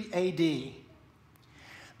century AD.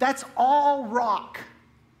 That's all rock.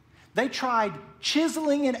 They tried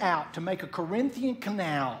chiseling it out to make a Corinthian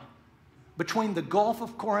canal between the Gulf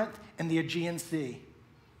of Corinth and the Aegean Sea,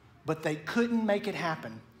 but they couldn't make it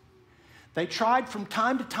happen. They tried from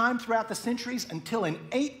time to time throughout the centuries until in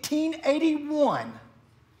 1881,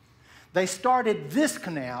 they started this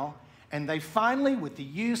canal, and they finally, with the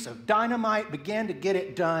use of dynamite, began to get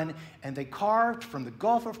it done, and they carved from the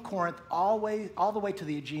Gulf of Corinth all the way to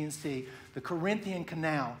the Aegean Sea, the Corinthian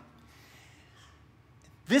Canal.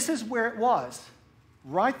 This is where it was.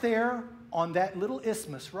 Right there on that little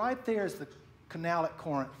isthmus, right there is the canal at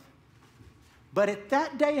Corinth. But at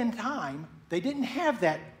that day and time, they didn't have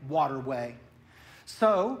that waterway.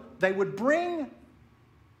 So they would bring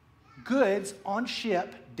goods on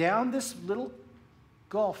ship down this little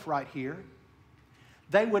gulf right here.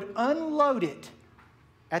 They would unload it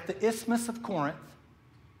at the Isthmus of Corinth,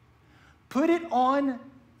 put it on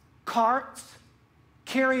carts,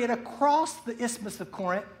 carry it across the Isthmus of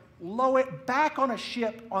Corinth, lower it back on a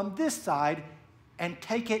ship on this side, and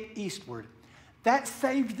take it eastward. That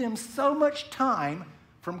saved them so much time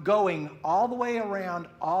from going all the way around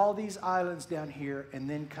all these islands down here and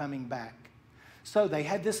then coming back. So they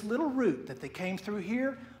had this little route that they came through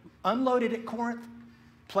here, unloaded at Corinth,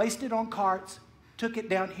 placed it on carts, took it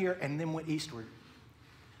down here, and then went eastward.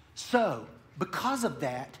 So, because of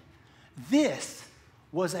that, this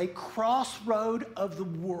was a crossroad of the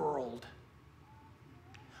world.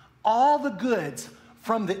 All the goods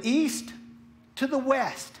from the east to the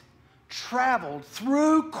west traveled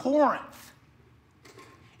through Corinth.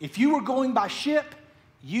 If you were going by ship,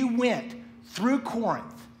 you went through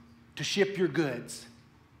Corinth to ship your goods.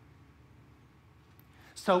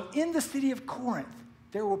 So in the city of Corinth,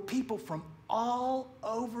 there were people from all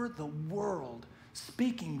over the world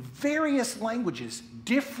speaking various languages,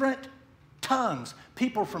 different tongues,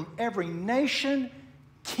 people from every nation,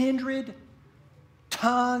 kindred,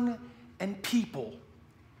 tongue, and people.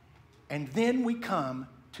 And then we come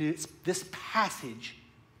to this passage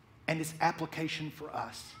and its application for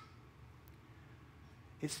us.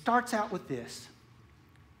 It starts out with this: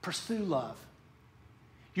 pursue love.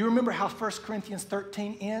 You remember how 1 Corinthians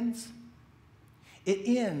 13 ends? It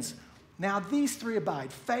ends, now these three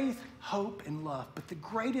abide, faith, hope, and love. But the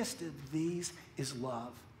greatest of these is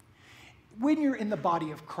love. When you're in the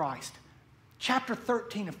body of Christ, chapter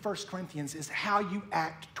 13 of 1 Corinthians is how you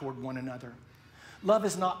act toward one another. Love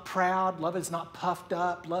is not proud. Love is not puffed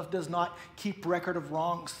up. Love does not keep record of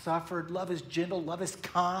wrongs suffered. Love is gentle. Love is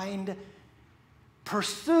kind.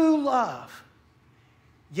 Pursue love,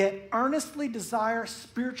 yet earnestly desire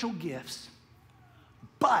spiritual gifts,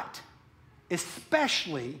 but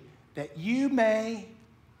especially that you may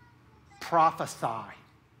prophesy,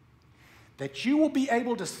 that you will be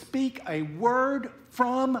able to speak a word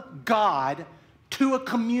from God to a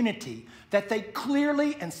community that they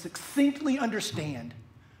clearly and succinctly understand.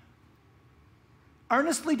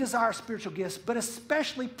 Earnestly desire spiritual gifts, but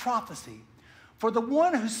especially prophecy. For the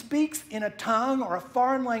one who speaks in a tongue or a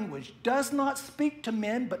foreign language does not speak to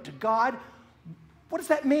men, but to God. What does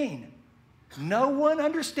that mean? No one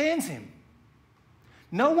understands him.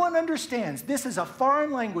 No one understands. This is a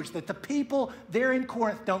foreign language that the people there in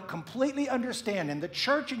Corinth don't completely understand, and the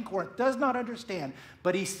church in Corinth does not understand.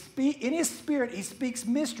 But in his spirit, he speaks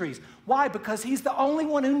mysteries. Why? Because he's the only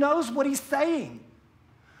one who knows what he's saying.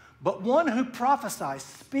 But one who prophesies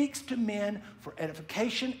speaks to men for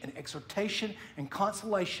edification and exhortation and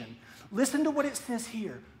consolation. Listen to what it says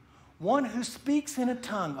here. One who speaks in a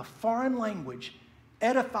tongue, a foreign language,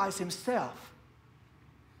 edifies himself.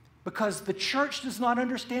 Because the church does not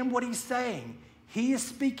understand what he's saying. He is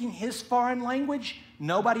speaking his foreign language.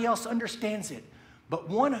 Nobody else understands it. But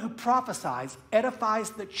one who prophesies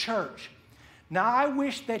edifies the church. Now I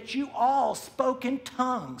wish that you all spoke in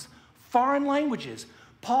tongues, foreign languages.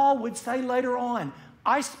 Paul would say later on,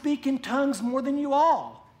 I speak in tongues more than you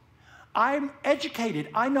all. I'm educated.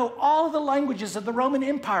 I know all of the languages of the Roman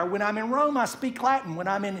Empire. When I'm in Rome, I speak Latin. When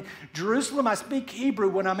I'm in Jerusalem, I speak Hebrew.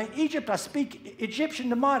 When I'm in Egypt, I speak Egyptian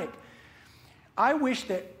Demotic. I wish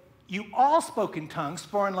that you all spoke in tongues,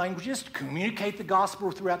 foreign languages, to communicate the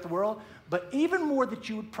gospel throughout the world, but even more that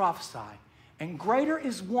you would prophesy. And greater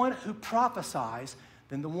is one who prophesies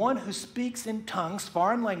than the one who speaks in tongues,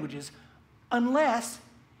 foreign languages, unless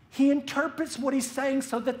he interprets what he's saying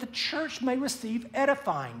so that the church may receive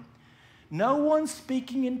edifying. No one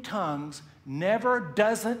speaking in tongues never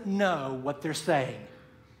doesn't know what they're saying.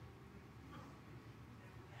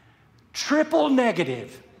 Triple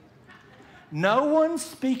negative. No one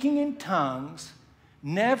speaking in tongues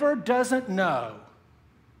never doesn't know.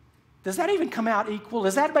 Does that even come out equal?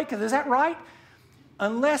 Is that right?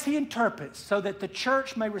 unless he interprets, so that the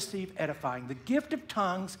church may receive edifying. The gift of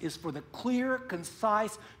tongues is for the clear,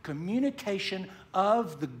 concise communication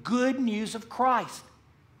of the good news of Christ.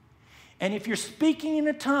 And if you're speaking in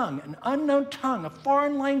a tongue, an unknown tongue, a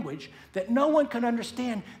foreign language that no one can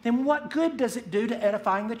understand, then what good does it do to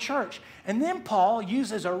edifying the church? And then Paul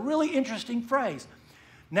uses a really interesting phrase.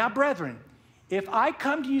 Now, brethren, if I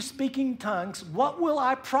come to you speaking in tongues, what will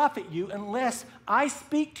I profit you unless I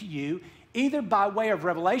speak to you either by way of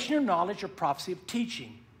revelation or knowledge or prophecy of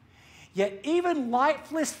teaching? Yet even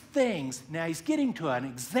lifeless things, now he's getting to an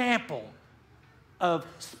example of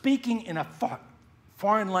speaking in a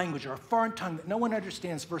foreign language or a foreign tongue that no one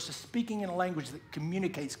understands versus speaking in a language that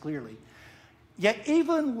communicates clearly. Yet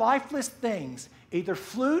even lifeless things, either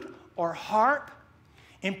flute or harp,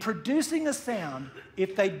 in producing a sound,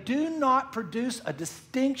 if they do not produce a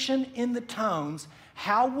distinction in the tones,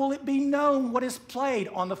 how will it be known what is played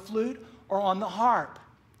on the flute or on the harp?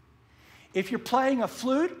 If you're playing a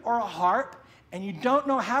flute or a harp and you don't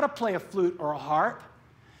know how to play a flute or a harp,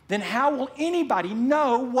 then how will anybody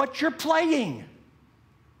know what you're playing?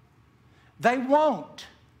 They won't.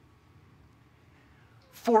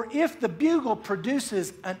 For if the bugle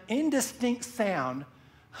produces an indistinct sound,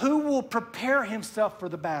 who will prepare himself for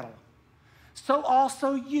the battle? So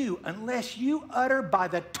also you, unless you utter by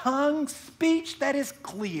the tongue speech that is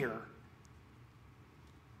clear.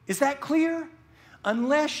 Is that clear?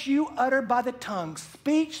 Unless you utter by the tongue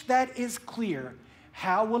speech that is clear,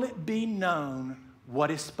 how will it be known what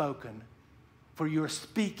is spoken? For you are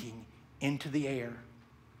speaking into the air.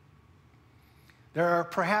 There are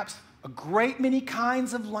perhaps a great many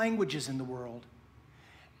kinds of languages in the world,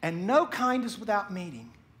 and no kind is without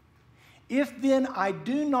meaning. If then I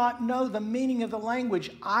do not know the meaning of the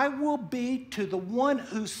language, I will be to the one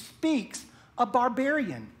who speaks a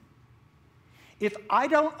barbarian. If I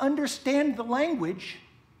don't understand the language,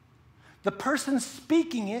 the person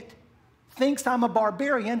speaking it thinks I'm a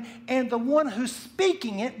barbarian, and the one who's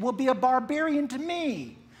speaking it will be a barbarian to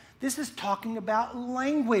me. This is talking about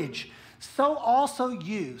language. So also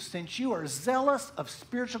you, since you are zealous of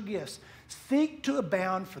spiritual gifts, seek to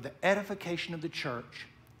abound for the edification of the church.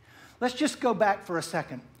 Let's just go back for a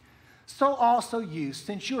second. So also you,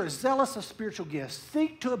 since you are zealous of spiritual gifts,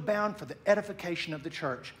 seek to abound for the edification of the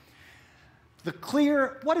church.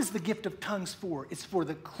 What is the gift of tongues for? It's for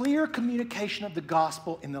the clear communication of the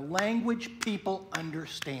gospel in the language people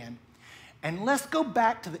understand. And let's go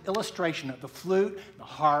back to the illustration of the flute, the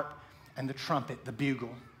harp, and the trumpet, the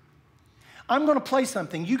bugle. I'm going to play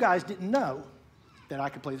something. You guys didn't know that I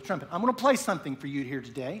could play the trumpet. I'm going to play something for you here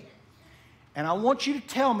today. And I want you to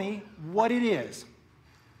tell me what it is.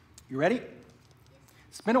 You ready?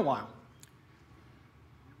 It's been a while.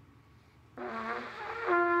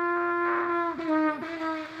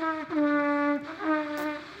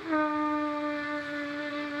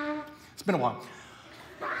 It's been a while.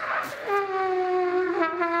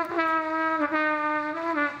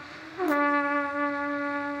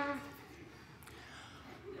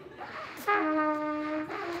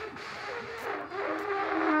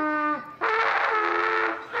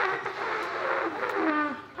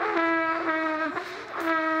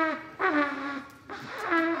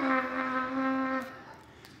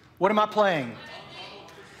 What am I playing?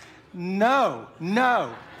 No.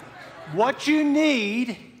 What you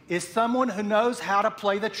need is someone who knows how to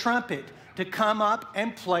play the trumpet to come up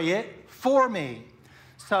and play it for me.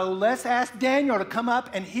 So let's ask Daniel to come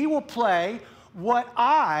up and he will play what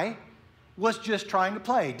I was just trying to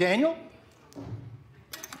play. Daniel?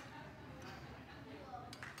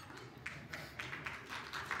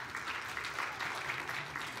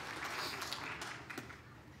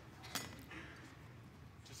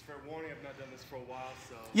 I've not done this for a while,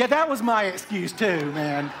 so. Yeah, that was my excuse too,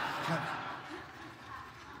 man.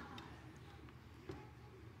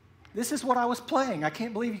 This is what I was playing. I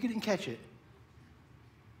can't believe you didn't catch it.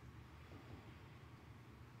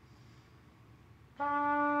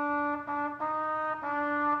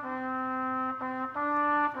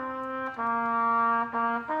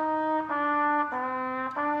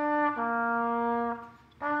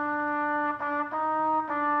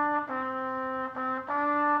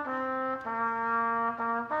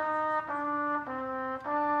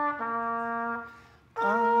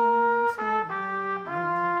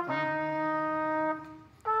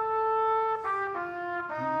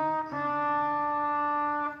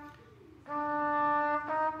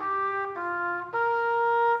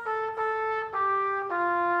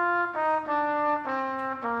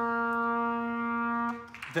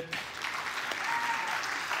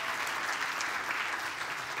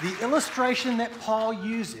 The illustration that Paul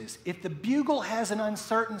uses, if the bugle has an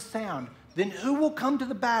uncertain sound, then who will come to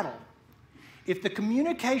the battle? If the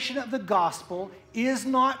communication of the gospel is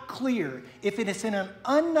not clear, if it is in an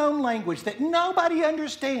unknown language that nobody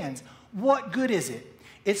understands, what good is it?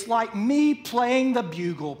 It's like me playing the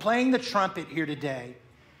bugle, playing the trumpet here today.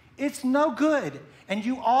 It's no good. And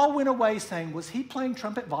you all went away saying, was he playing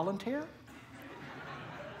trumpet volunteer?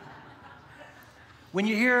 When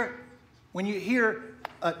you hear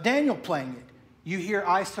Daniel playing it, you hear,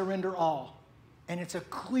 I surrender all. And it's a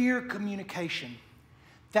clear communication.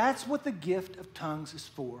 That's what the gift of tongues is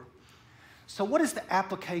for. So what is the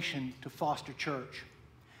application to Foster Church?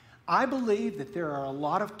 I believe that there are a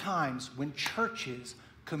lot of times when churches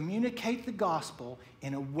communicate the gospel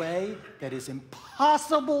in a way that is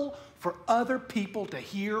impossible for other people to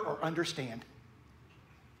hear or understand.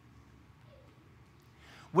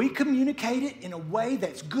 We communicate it in a way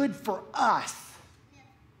that's good for us,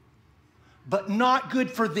 but not good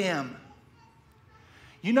for them.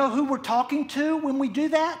 You know who we're talking to when we do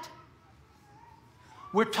that?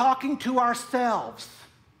 We're talking to ourselves.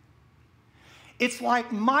 It's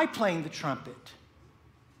like my playing the trumpet.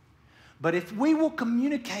 But if we will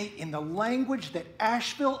communicate in the language that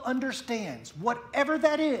Asheville understands, whatever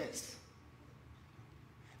that is,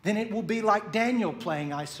 then it will be like Daniel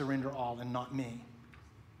playing I surrender all and not me.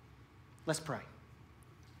 Let's pray.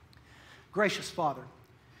 Gracious Father,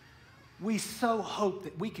 we so hope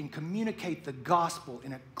that we can communicate the gospel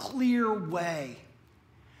in a clear way.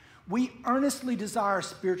 We earnestly desire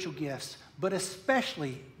spiritual gifts, but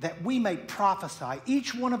especially that we may prophesy.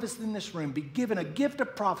 Each one of us in this room be given a gift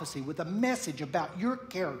of prophecy with a message about your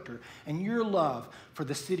character and your love for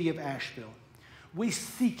the city of Asheville. We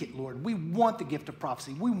seek it, Lord. We want the gift of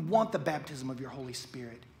prophecy. We want the baptism of your Holy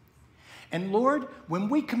Spirit. And Lord, when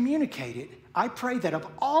we communicate it, I pray that of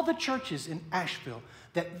all the churches in Asheville,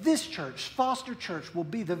 that this church, Foster Church, will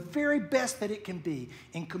be the very best that it can be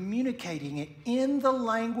in communicating it in the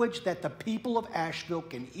language that the people of Asheville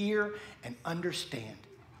can hear and understand.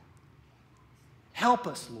 Help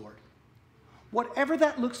us, Lord. Whatever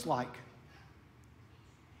that looks like,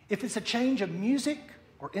 if it's a change of music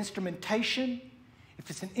or instrumentation, if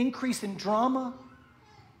it's an increase in drama,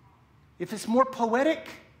 if it's more poetic,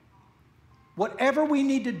 whatever we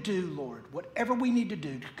need to do, Lord, whatever we need to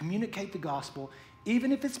do to communicate the gospel,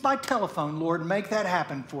 even if it's by telephone, Lord, make that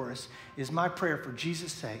happen for us, is my prayer for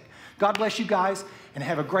Jesus' sake. God bless you guys, and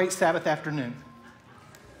have a great Sabbath afternoon.